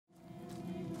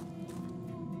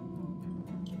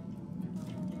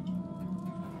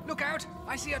Look out!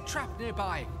 I see a trap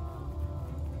nearby.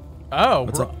 Oh,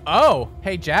 What's up? oh,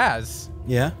 hey, Jazz.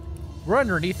 Yeah? We're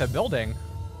underneath a building.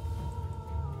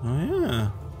 Oh, yeah.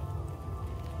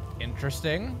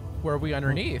 Interesting. Where are we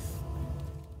underneath?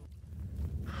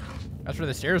 That's where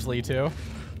the stairs lead to.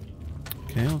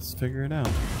 Okay, let's figure it out.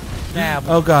 Nah,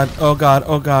 Oh god, oh god,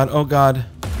 oh god, oh god.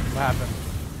 what happened?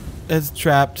 It's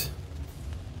trapped.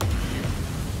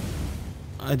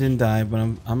 I didn't die, but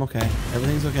I'm okay.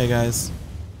 Everything's okay, guys.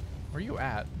 Where are you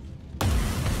at?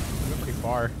 You're pretty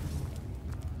far.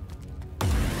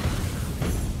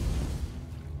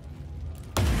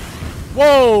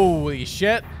 Holy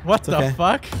shit! What the okay.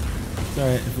 fuck? It's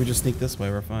alright, if we just sneak this way,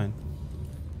 we're fine.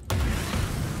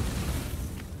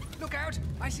 Look out!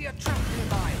 I see a trap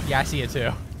nearby. Yeah, I see it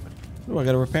too. Oh, I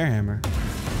got a repair hammer.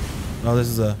 Oh, this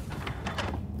is a...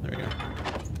 There we go.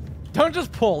 Don't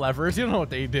just pull levers. You don't know what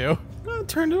they do. Oh,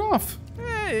 turned it off.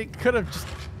 It could have just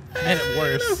made it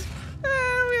worse.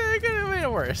 It could have made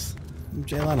it worse.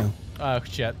 Jay Leno. Oh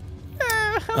shit.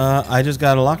 I just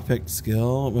got a lockpick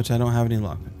skill, which I don't have any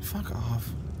lockpick. Fuck off.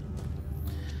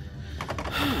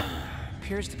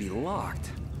 Appears to be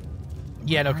locked.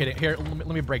 Yeah, no kidding. Here, let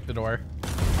me break the door.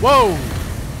 Whoa!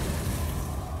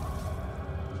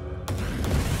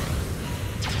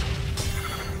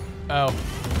 Oh.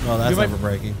 Oh, that's You might- never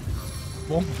breaking.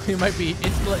 Well, it might be.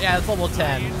 It's level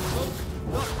 10.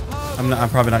 I'm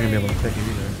probably not gonna be able to pick it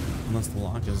either, unless the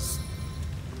lock is.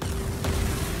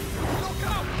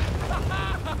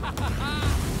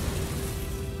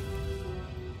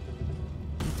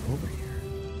 It's over here.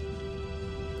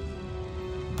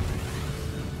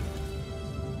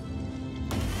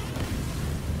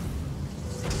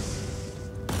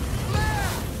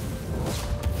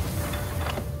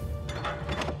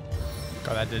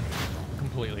 God, that did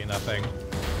completely nothing.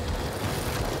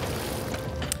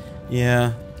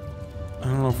 Yeah. I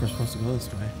don't know if we're supposed to go this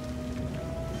way.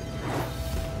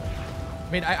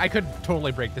 I mean, I could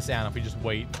totally break this down if we just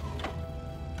wait.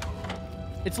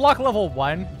 It's lock level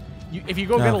 1. If you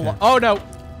go get a Okay. lock. Oh no!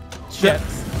 Shit.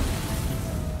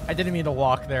 I didn't mean to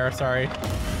walk there. Sorry. All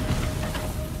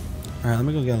right, let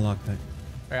me go get a lockpick.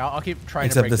 Alright, I'll keep trying to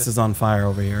Except break this is on fire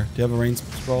over here. Do you have a rain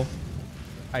scroll?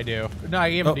 I do. No,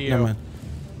 I gave Oh, it to you. never mind.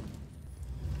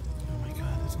 Oh my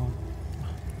god, that's all.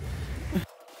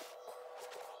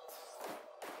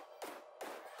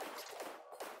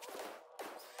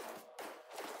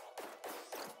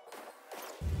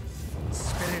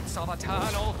 Spirits of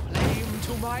eternal flame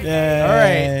to my Yay!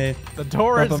 Alright, the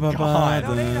door is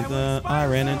gone. I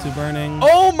ran into burning.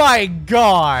 Oh my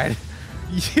god!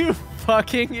 You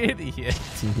fucking idiot.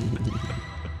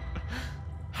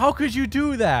 How could you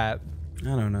do that? I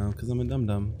don't know, because I'm a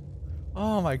dum-dum.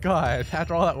 Oh my god,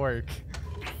 after all that work.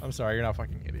 I'm sorry, you're not a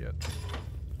fucking idiot.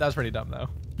 That was pretty dumb though.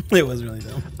 It was really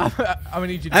dumb. I'm gonna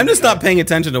need you to I'm just do that. not paying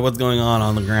attention to what's going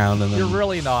on the ground. And then You're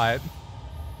really not.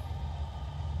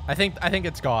 I think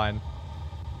it's gone.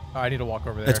 Oh, I need to walk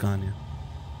over there. It's gone, yeah.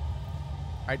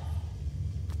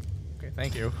 Okay,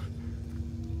 thank you.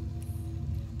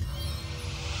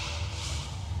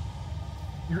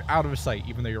 You're out of sight,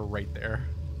 even though you're right there.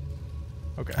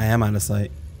 Okay. I am out of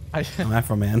sight. I'm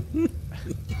Afroman.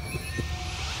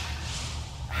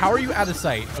 How are you out of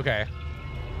sight? Okay.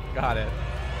 Got it.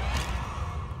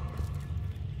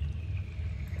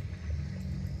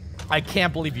 I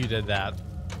can't believe you did that.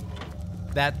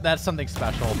 That's something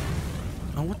special.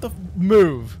 Oh, what the?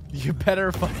 Move. You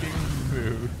better fucking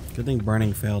move. Good thing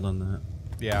burning failed on that.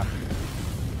 Yeah.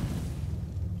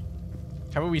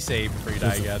 How about we save before you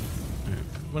die again?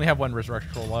 We only have one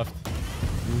resurrection roll left.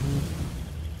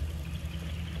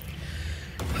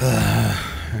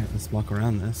 Alright, let's walk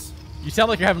around this. You sound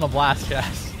like you're having a blast,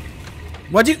 Jess.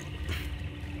 What'd you...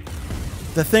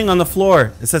 The thing on the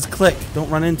floor. It says click. Don't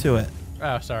run into it.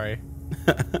 Oh, sorry.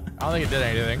 I don't think it did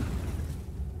anything.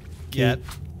 Key. Yet.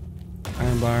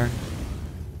 Iron bar.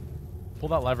 Pull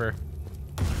that lever.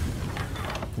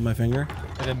 Pull my finger.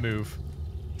 And then move.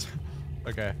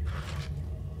 Okay.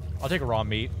 I'll take a raw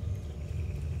meat.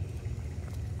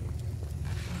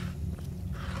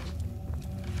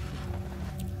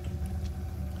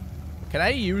 Can I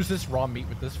use this raw meat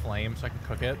with this flame so I can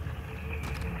cook it?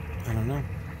 I don't know.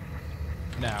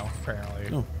 No, apparently.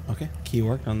 Oh, okay. Key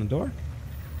worked on the door.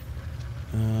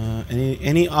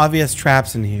 Any obvious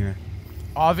traps in here?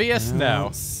 Obvious? I No.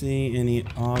 don't see any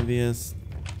obvious...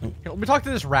 Oh, Here, let me talk to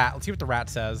this rat. Let's see what the rat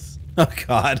says. oh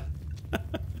God.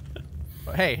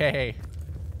 Hey, hey, hey.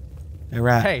 Hey,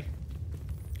 rat. Hey.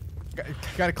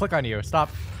 Gotta click on you. Stop.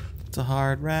 It's a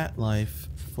hard rat life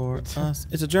for us.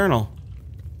 It's a journal.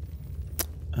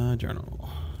 Journal.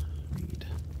 Read.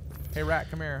 Hey, rat,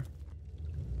 come here.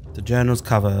 The journal's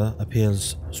cover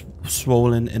appears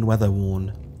swollen and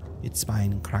weather-worn. Its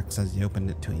spine cracks as you open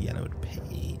it to a yellowed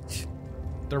page.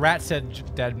 The rat said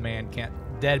dead men can't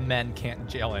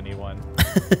jail anyone.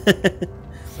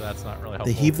 So that's not really helpful.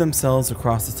 They heave themselves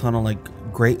across the tunnel like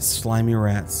great slimy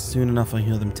rats. Soon enough, I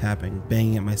hear them tapping,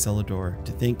 banging at my cellar door.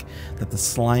 To think that the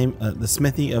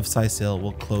smithy of Sicil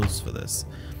will close for this.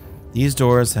 These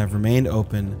doors have remained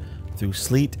open through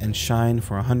sleet and shine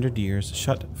for 100 years,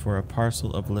 shut for a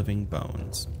parcel of living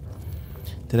bones.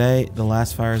 Today, the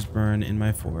last fires burn in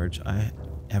my forge. I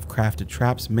have crafted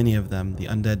traps, many of them. The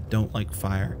undead don't like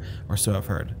fire, or so I've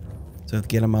heard. So I have to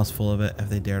get a mouthful of it if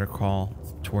they dare to crawl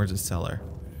towards the cellar.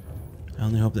 I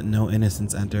only hope that no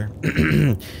innocents enter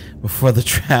before the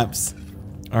traps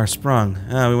are sprung.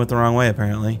 Ah, we went the wrong way,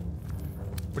 apparently.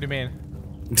 What do you mean?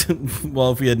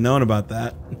 Well, if we had known about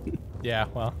that. Yeah,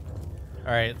 well.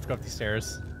 Alright, let's go up these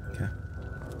stairs. Okay.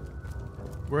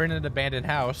 We're in an abandoned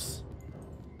house.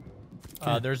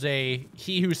 There's a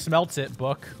He Who Smelts It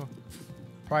book.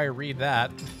 Probably read that.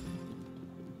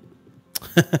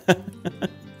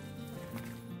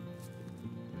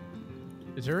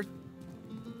 Is there... Did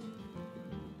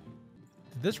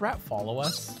this rat follow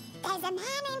us? There's a man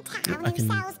in town I who can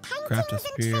sells craft a paintings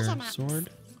and spear treasure maps. sword.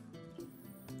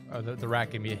 Oh, the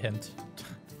rat gave me a hint.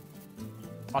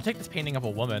 I'll take this painting of a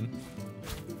woman.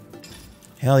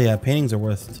 Hell yeah, paintings are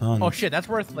worth a ton. Oh shit, that's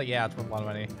worth, like, yeah, it's worth a lot of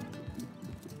money.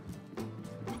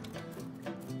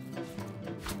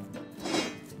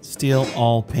 Steal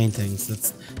all paintings.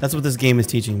 That's what this game is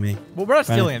teaching me. Well, we're not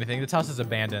Find stealing it. anything. This house is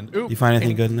abandoned. Ooh, You find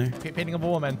anything painting- good in there? Painting of a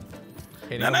woman.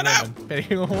 Painting No, of no, a no. woman.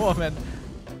 Painting of a woman.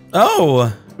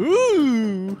 Oh!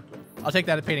 Ooh! I'll take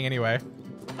that painting anyway.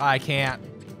 I can't.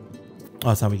 Oh,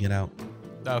 that's how we get out.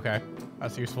 Okay,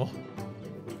 that's useful.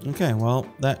 Okay, well,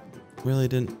 that really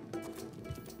didn't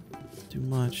do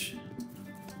much.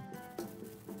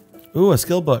 Ooh, a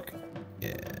skill book.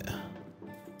 Yeah.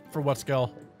 For what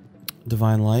skill?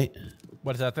 Divine Light.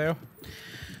 What does that do?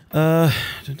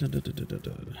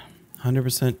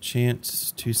 100%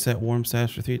 chance to set warm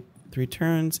status for three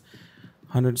turns.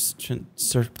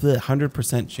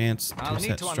 100% chance I'll to need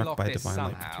set to struck unlock by this Divine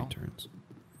Light for somehow. 3 turns.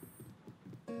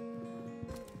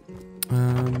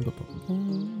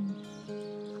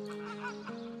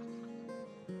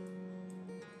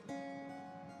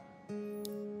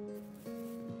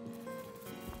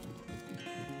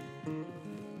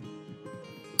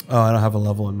 Oh, I don't have a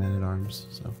level in Man at Arms.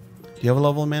 So, do you have a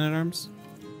level in Man at Arms?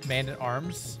 Man at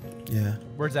Arms? Yeah,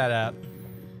 Where's that at?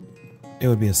 it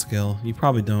would be a skill. You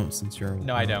probably don't since you're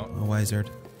No, I don't. a wizard.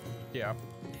 Yeah.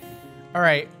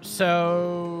 Alright,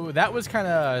 so that was kind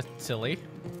of silly.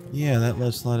 Yeah, that let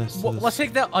us. Well, let's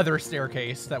take the other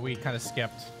staircase that we kind of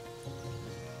skipped.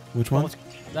 Which one?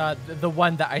 The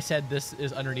one that I said this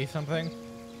is underneath something.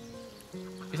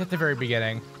 It's at the very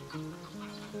beginning.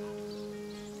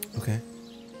 Okay.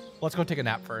 Let's go take a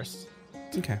nap first.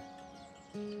 Okay.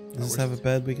 Does this have a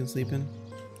bed we can sleep in?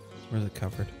 Or is it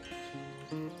covered?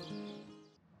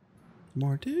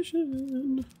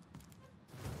 Mortician.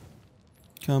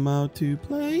 Come out to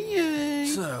play.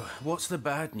 So, what's the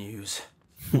bad news?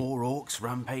 More orcs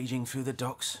rampaging through the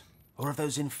docks? Or have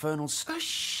those infernal a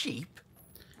sheep?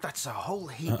 That's a whole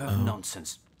heap of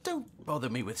nonsense. Don't bother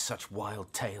me with such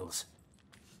wild tales.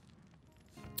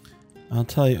 I'll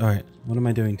tell you. Alright, what am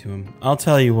I doing to him? I'll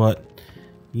tell you what.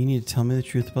 You need to tell me the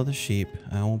truth about the sheep.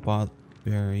 I won't bother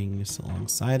burying this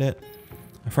alongside it.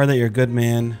 I've heard that you're a good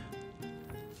man.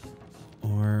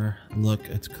 Or, look,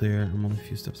 it's clear. I'm only a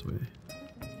few steps away.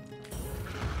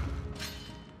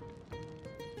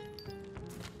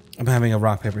 I'm having a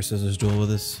rock, paper, scissors duel with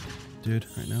this dude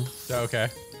right now, Okay.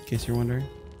 in case you're wondering.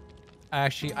 I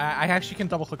actually can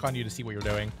double click on you to see what you're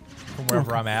doing from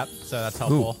wherever I'm at, so that's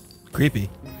helpful. Ooh, creepy.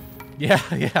 Yeah,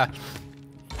 yeah.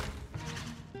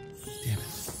 Damn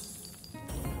it.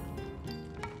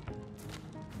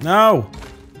 No!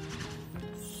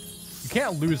 You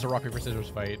can't lose a rock, paper, scissors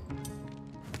fight.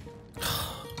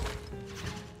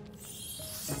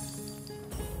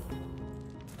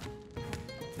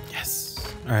 Yes.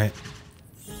 Alright.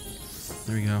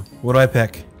 There we go. What do I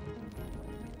pick?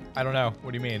 I don't know.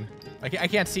 What do you mean? I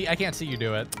can't see you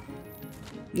do it.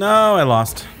 No, I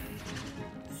lost.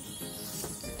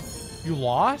 You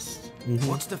lost?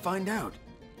 What's to find out?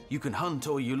 You can hunt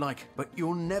all you like, but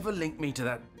you'll never link me to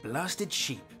that blasted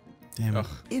sheep. Damn it. Ugh.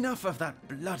 Enough of that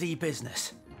bloody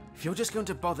business. If you're just going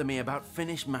to bother me about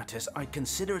finished matters, I'd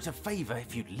consider it a favor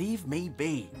if you'd leave me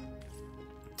be.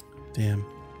 Damn.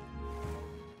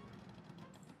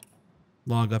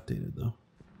 Log updated, though.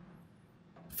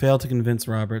 Failed to convince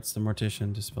Roberts, the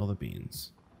mortician, to spill the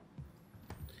beans.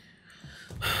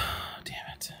 Damn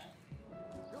it.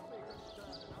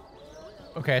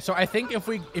 Okay, so I think if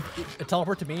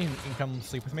teleport to me and come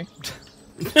sleep with me.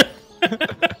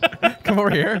 Come over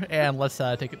here and let's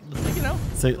take it.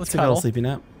 So, let's take a little sleepy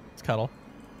nap. Let's cuddle.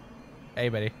 Hey,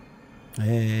 buddy.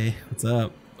 Hey, what's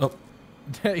up? Oh,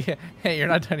 Hey, you're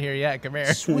not done here yet. Come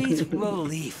here. Sweet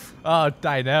relief. Oh,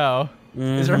 I know.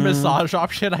 Is there a massage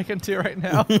option I can do right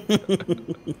now?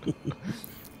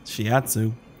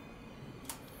 shiatsu.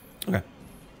 Okay.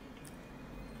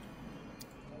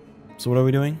 So what are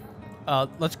we doing?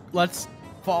 Let's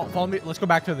follow me. Let's go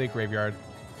back to the graveyard.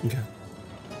 Okay.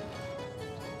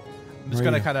 I'm just Where are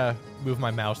gonna you? kind of move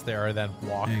my mouse there and then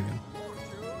walk. There you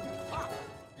go.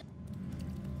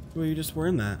 Well, you just were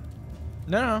in that.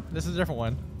 No, this is a different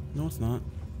one. No, it's not.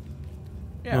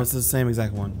 Yeah. No, it's the same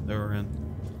exact one that we're in.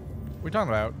 What are you talking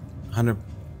about? 100%.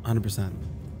 What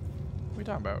are you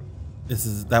talking about?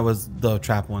 That was the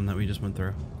trap one that we just went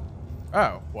through.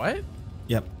 Oh, what?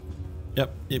 Yep.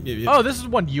 Oh, this is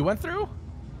one you went through?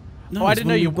 No, Oh, I it's didn't one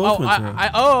know we you. both Oh, went through.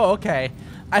 oh, okay.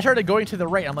 I started going to the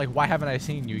right. I'm like, why haven't I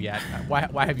seen you yet?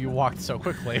 Why have you walked so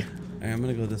quickly? All right, I'm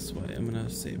gonna go this way. I'm gonna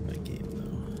save my game though.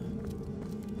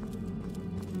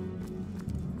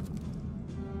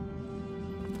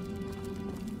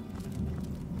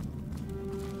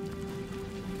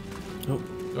 Oh,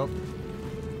 Oh,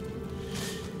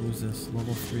 who's this?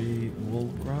 Level 3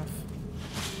 Wolfgroff?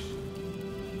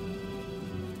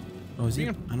 Oh, is he?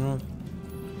 I don't know.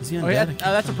 Is he undead? oh yeah, I can't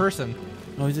that's a tell. person.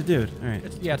 Oh, he's a dude. All right.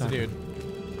 Yeah, it's a dude.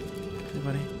 Hey,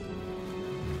 buddy.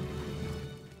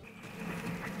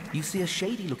 You see a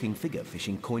shady-looking figure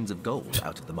fishing coins of gold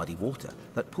out of the muddy water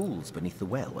that pools beneath the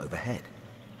well overhead.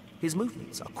 His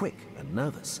movements are quick and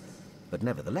nervous, but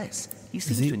nevertheless, he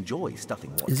seems to enjoy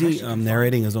stuffing what Is cash he he can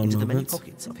narrating find his own into the many movements?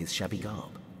 pockets of his shabby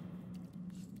garb.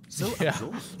 So Yeah.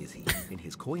 absorbed is he in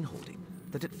his coin hoarding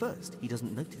that at first he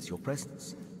doesn't notice your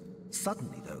presence.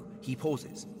 Suddenly, though, he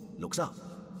pauses, looks up,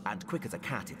 and quick as a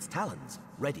cat its talons,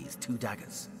 readies 2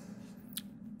 daggers.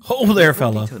 Oh, there, The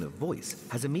friendly fella. tone of voice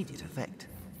has immediate effect.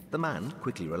 The man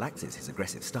quickly relaxes his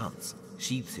aggressive stance,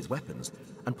 sheathes his weapons,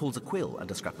 and pulls a quill and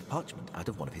a scrap of parchment out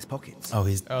of one of his pockets. Oh,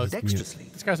 he's mute. Dexterously,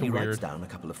 This guy's he writes weird. down a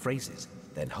couple of phrases,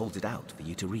 then holds it out for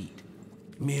you to read.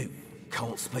 Mute.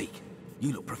 Can't speak.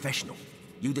 You look professional.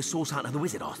 You the source hunter the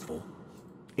wizard asked for?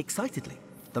 Excitedly,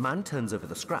 the man turns over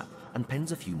the scrap and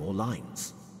pens a few more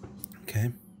lines.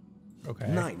 Okay. Okay.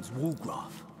 Name's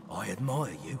Wolfgroff. I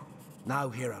admire you. No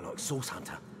hero like source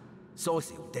hunter.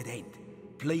 Sicil, dead end.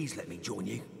 Please let me join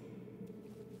you.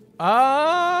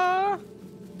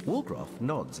 Wolfgroff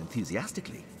nods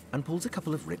enthusiastically and pulls a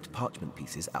couple of ripped parchment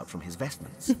pieces out from his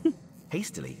vestments.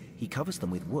 Hastily, he covers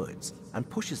them with words and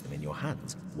pushes them in your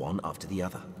hands, one after the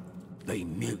other.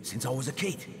 Been mute since I was a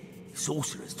kid.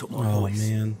 Sorcerers took my Oh, voice.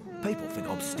 man. People think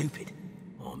I'm stupid.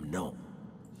 I'm not.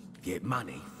 Get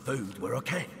money, food where I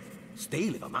can.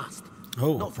 Steal if I must.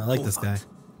 Oh, Not for I like poor this guy. folks.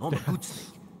 I'm a good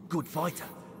sneak, good fighter,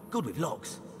 good with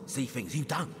locks. See things you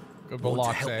don't. Good with Want to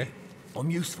locks, help eh? you. I'm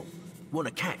useful. Want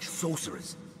to catch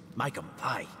sorcerers. Make them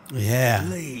pay. Yeah.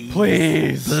 Please.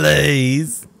 Please.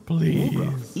 Please. Please.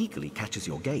 Wolfgroff eagerly catches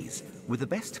your gaze with the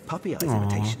best puppy eyes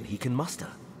imitation he can muster.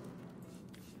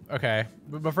 Okay.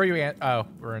 But before you oh,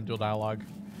 we're in dual dialogue.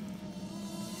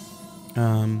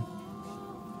 I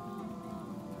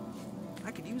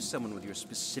could use someone with your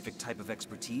specific type of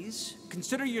expertise.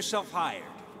 Consider yourself hired.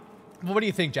 Well, what do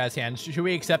you think, Jazz Hands? Should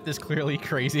we accept this clearly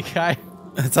crazy guy?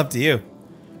 It's up to you.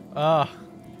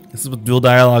 This is what dual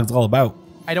dialogue's all about.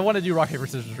 I don't want to do rock paper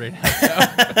scissors right now.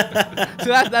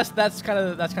 So, that's kind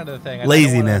of the thing. I don't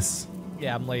Laziness. wanna-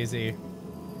 yeah, I'm lazy.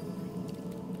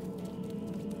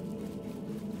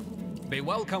 Be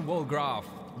welcome, Wolfgroff.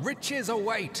 Riches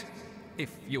await,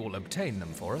 if you'll obtain them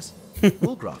for us.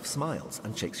 Wolfgroff smiles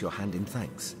and shakes your hand in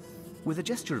thanks. With a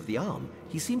gesture of the arm,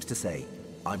 he seems to say,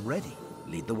 I'm ready.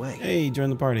 Lead the way. Hey, join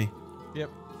the party. Yep.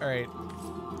 All right.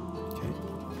 Okay.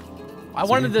 I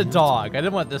wanted the dog. I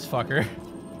didn't want this fucker.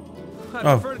 I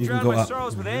Oh, prefer to you can drown go my up.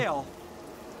 sorrows with ale.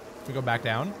 Can we go back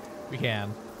down? We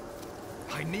can.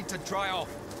 I need to dry off.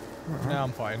 No,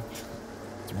 I'm fine.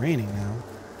 It's raining now.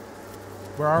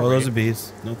 Where are Oh, we? those are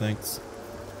bees. No thanks.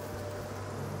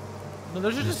 No,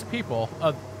 those are just people.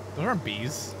 Those aren't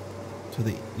bees. To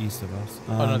the east of us.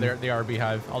 Oh no, they are a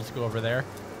beehive. I'll just go over there.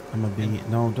 I'm a bee.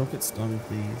 No, don't get stung,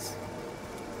 please.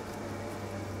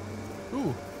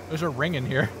 Ooh, there's a ring in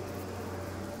here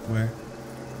Where?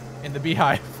 in the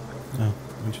beehive. Oh,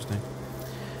 interesting.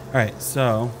 All right,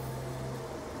 so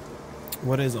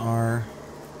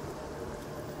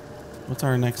what's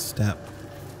our next step?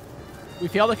 We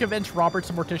failed to convince Roberts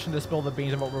and Mortician to spill the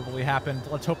beans of what really happened.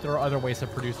 Let's hope there are other ways to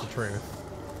produce the truth.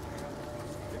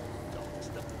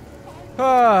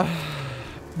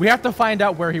 We have to find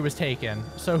out where he was taken.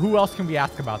 So who else can we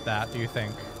ask about that, do you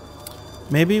think?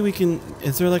 Maybe we can...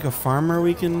 Is there like a farmer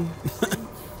we can...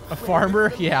 A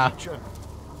farmer? Yeah.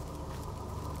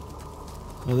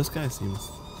 Well, this guy seems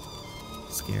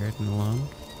scared and alone.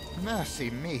 Mercy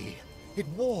me. It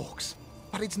walks,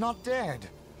 but it's not dead.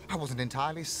 I wasn't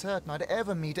entirely certain I'd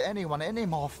ever meet anyone any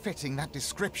more fitting that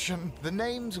description. The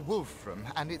name's Wolfram,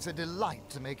 and it's a delight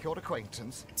to make your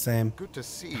acquaintance. Same. Good to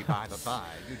see, by the by,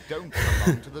 you don't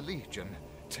belong to the Legion.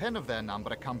 10 of their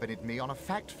number accompanied me on a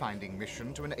fact-finding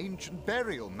mission to an ancient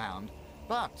burial mound.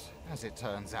 But, as it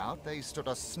turns out, they stood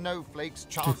a snowflake's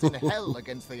chance in hell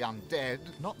against the undead.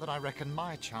 Not that I reckon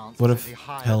my chance What is if any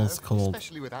higher, hell's though, cold?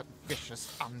 especially with that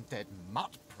vicious undead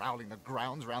mutt prowling the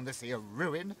grounds around this here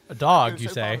ruin. A dog, I'd go you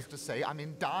so say? far as to say I'm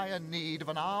in dire need of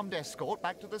an armed escort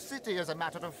back to the city, as a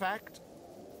matter of fact.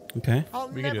 Okay. I'll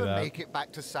We can do never that. make it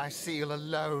back to Sicile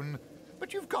alone.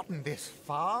 But you've gotten this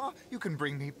far. You can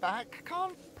bring me back,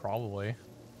 can't? Probably.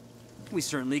 We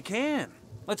certainly can.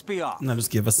 Let's be off. Now just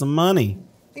give us some money.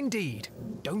 Indeed.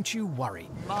 Don't you worry.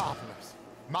 Marvelous.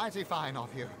 Mighty fine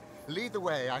of you. Lead the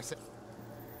way, I say.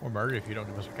 Or murder if you don't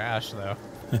give us cash, though.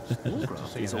 Wargraf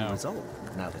so you is know. all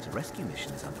resolved now that a rescue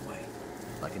mission is underway.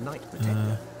 Like a knight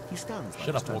protector, he stands by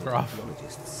shut the up, stranded Wargraf.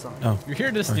 archaeologist's side. Oh, You're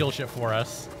here to steal shit for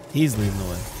us. he's leading the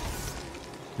way.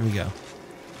 Here we go.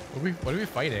 What are we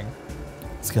fighting?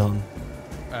 Skeleton.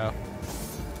 Oh.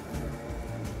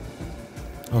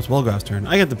 Oh, it's Wolgraf's turn.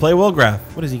 I get to play Wolgraf.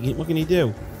 What is he? What can he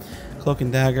do? Cloak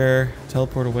and dagger.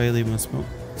 Teleport away. Leave him a smoke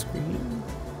screen.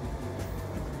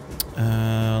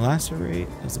 Lacerate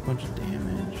does a bunch of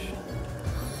damage.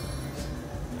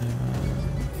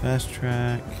 Fast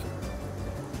track.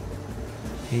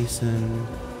 Hasten.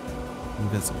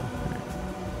 Invisible. All right.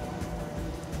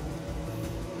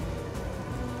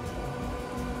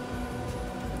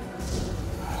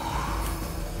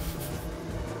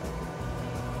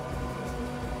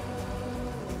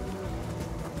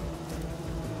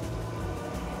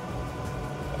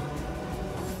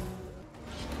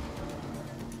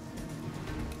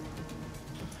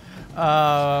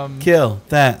 Kill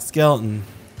that skeleton.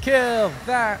 Kill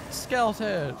that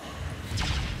skeleton.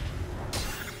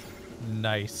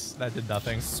 Nice. That did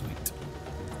nothing. Sweet.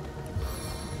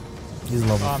 He's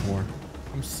level 4.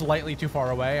 I'm slightly too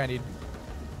far away. I need...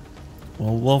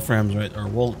 Well, Wolfram's right, or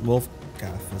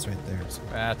Wolfgaff is right there. So.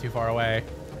 Too far away.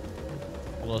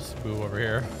 I'll just move over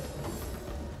here.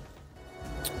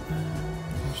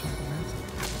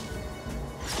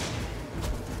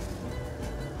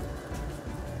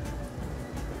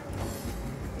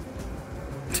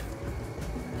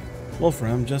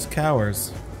 Wolfram just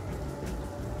cowers.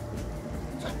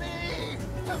 To me!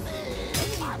 To me!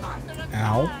 I'm under attack!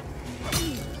 Ow.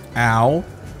 Ow.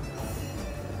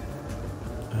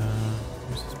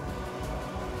 Where's this?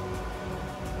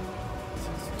 This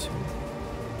is 2.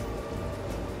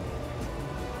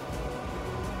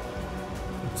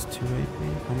 It's 2 AP.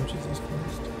 How much is this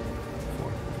cost?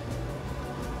 4.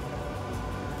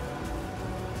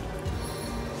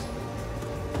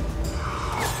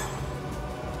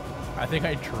 I think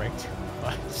I drank too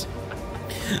much.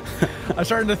 I'm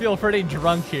starting to feel pretty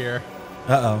drunk here.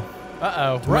 Uh-oh.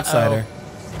 Uh-oh. Too much cider.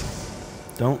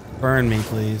 Don't burn me,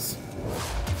 please.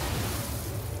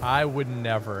 I would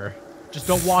never. Just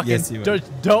don't walk Yes, you in. would.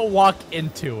 Just don't walk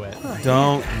into it.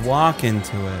 Don't walk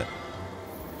into it.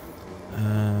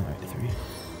 Alright, 3.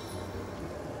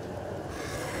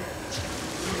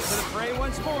 For the fray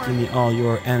once more. Give me all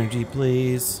your energy,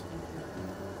 please.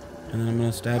 And then I'm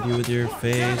gonna stab you with your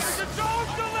face.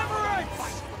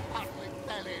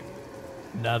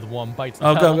 Another one bites the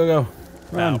Oh, puddle. go.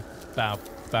 Run. Bow,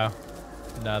 bow, bow.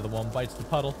 Another one bites the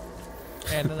puddle.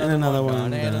 And And another one.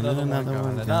 gone, and Done, another one another gone.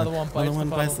 one. Another Done. one bites Another the one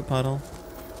puddle. bites the puddle.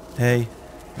 Hey.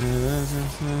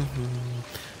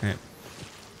 Alright.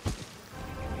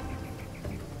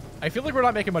 I feel like we're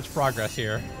not making much progress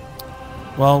here.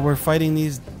 Well, we're fighting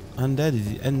these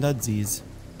undudsies.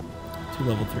 2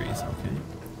 level 3s, okay.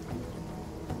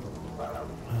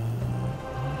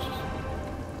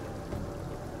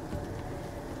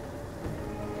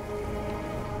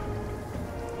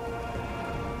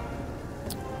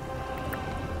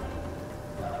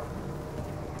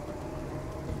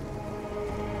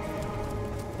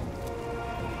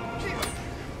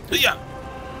 Yeah.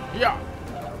 Yeah.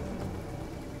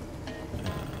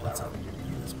 What's up?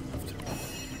 Let's move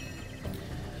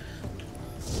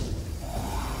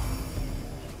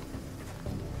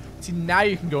See, now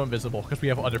you can go invisible because we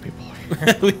have other people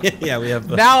here. yeah, we have.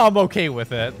 Now I'm okay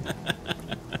with it.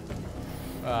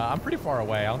 I'm pretty far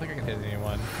away. I don't think I can hit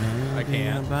anyone. I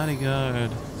can't.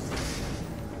 Bodyguard.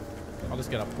 I'll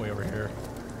just get up way over here.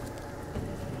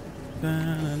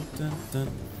 Dun, dun, dun,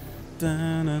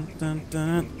 dun, dun, dun,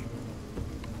 dun.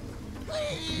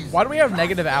 Why do we have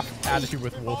negative attitude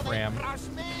with Wolfram? I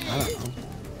don't know.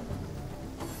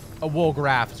 A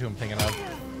Wolgraf is who I'm thinking of.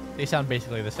 They sound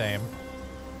basically the same.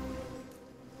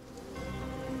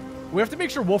 We have to make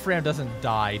sure Wolfram doesn't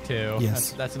die, too.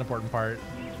 Yes. That's an important part.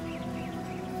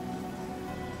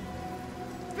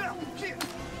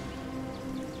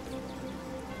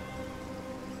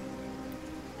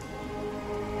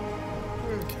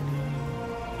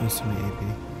 Oh, so many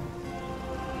AP.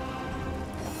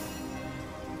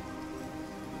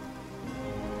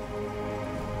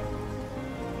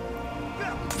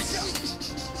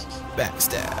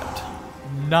 Backstabbed.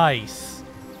 Nice.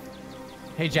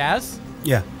 Hey, Jazz?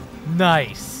 Yeah.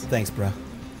 Nice. Thanks, bro.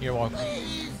 You're welcome.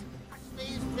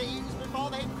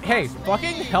 Hey,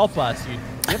 fucking help us, you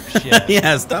dipshit.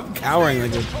 Yeah, stop cowering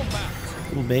like a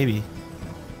little baby.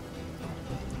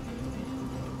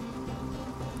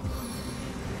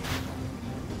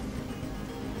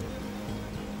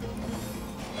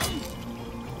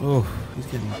 Oh, he's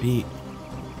getting beat.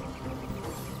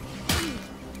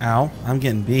 Ow, I'm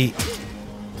getting beat.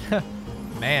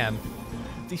 Man.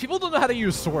 These people don't know how to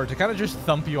use swords. They kind of just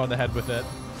thump you on the head with it.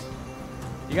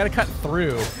 You gotta cut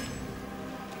through.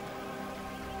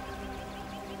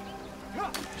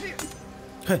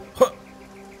 Hey, huh.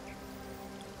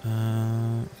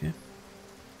 Okay.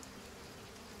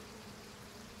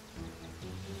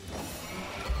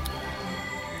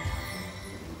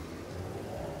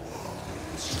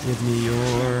 Give me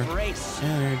your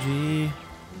energy.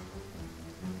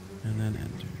 And then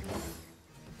enter.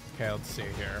 Okay, let's see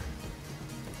here.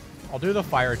 I'll do the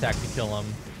fire attack to kill him.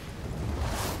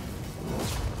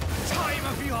 Time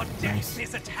of your Nice. death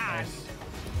is at hand.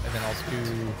 And then I'll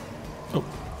do... Oh,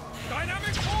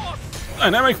 Dynamic force.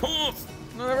 dynamic force!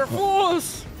 Never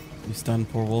force! You stunned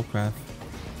poor Wolfcraft.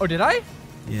 Oh, did I?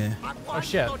 Yeah. Oh,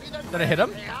 shit. Did I hit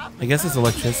him? I guess it's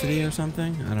electricity or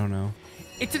something. I don't know.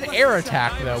 It's an air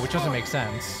attack, though, which doesn't make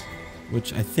sense.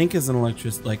 Which I think is an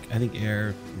electric. Like I think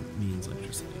air means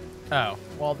electricity. Oh,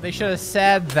 well, they should have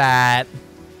said that,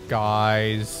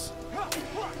 guys.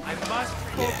 I must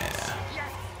focus.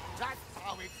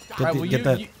 Get, Alright, the, well, get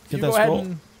that. you Get go that ahead scroll.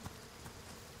 and...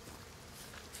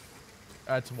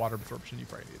 it's water absorption. You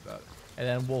probably need that. And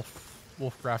then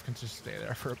Wolfgraf can just stay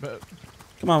there for a bit.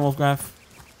 Come on, Wolfgraf.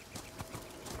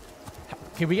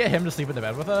 Can we get him to sleep in the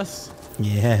bed with us?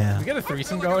 Yeah. Can we get a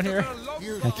threesome going here?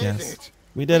 You Heck did yes. it.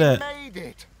 We did it. Made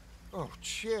it. Oh,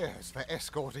 cheers for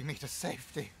escorting me to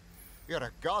safety. You're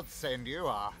a godsend, you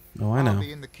are. Oh, I I'll know.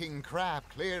 be in the King Crab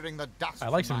clearing the dust. I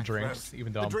like from some my drinks, throat.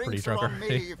 even though The I'm pretty drinks drunk are on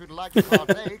already. me if you'd like to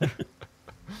partake.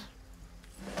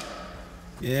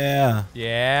 Yeah.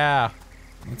 Yeah.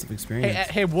 Lots of Hey, experience.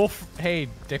 hey, Wolf. Hey,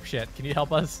 dipshit. Can you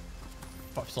help us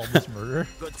solve this murder?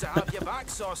 Good to have you back,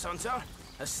 Sauce Hunter.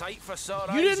 A sight for sore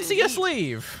eyes. You didn't see a indeed.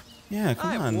 sleeve. Yeah,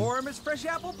 come I'm on. warm as fresh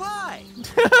apple pie.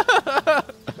 Do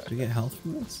we get health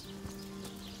from this?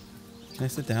 Can I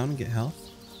sit down and get health?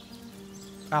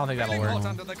 I don't think that'll Feeling hot work.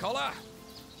 under the collar.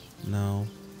 No.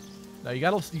 No, you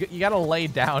gotta lay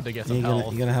down to get some You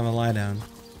health. gotta have a lie down.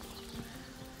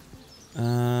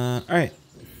 All right.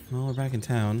 Well, we're back in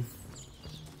town.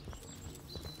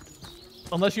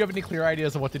 Unless you have any clear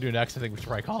ideas of what to do next, I think we should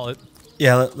probably call it.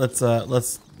 Yeah, let's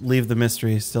leave the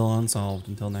mystery still unsolved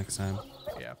until next time.